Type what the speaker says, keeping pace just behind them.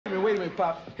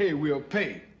Pop, hey, we'll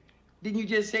pay. Didn't you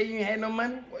just say you had no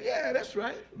money? Well, yeah, that's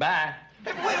right. Bye.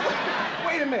 Hey,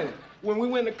 wait a minute. When we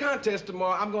win the contest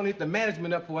tomorrow, I'm gonna hit the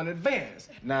management up for an advance.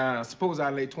 Now, suppose I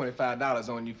lay $25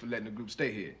 on you for letting the group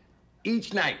stay here.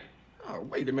 Each night. Oh,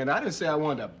 wait a minute. I didn't say I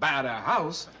wanted to buy their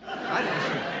house.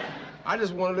 I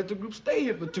just want to let the group stay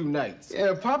here for 2 nights.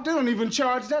 Yeah, Pop, they don't even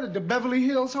charge that at the Beverly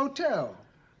Hills Hotel.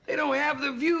 They don't have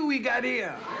the view we got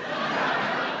here.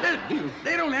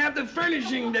 They don't have the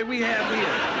furnishing that we have here.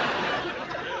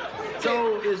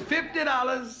 So it's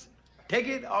 $50. Take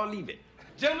it or leave it.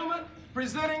 Gentlemen,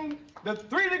 presenting the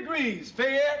 3 degrees,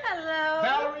 Fayette, Hello.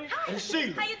 Valerie, Hi. and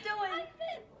Sheila. How you doing?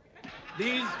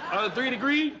 These are the 3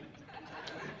 degrees.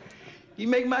 You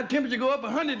make my temperature go up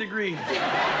 100 degrees.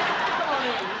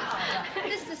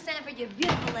 Mr. Sanford, you're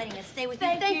beautiful letting us stay with you.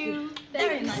 Thank you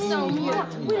very much. So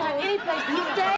much. We don't have any place to stay.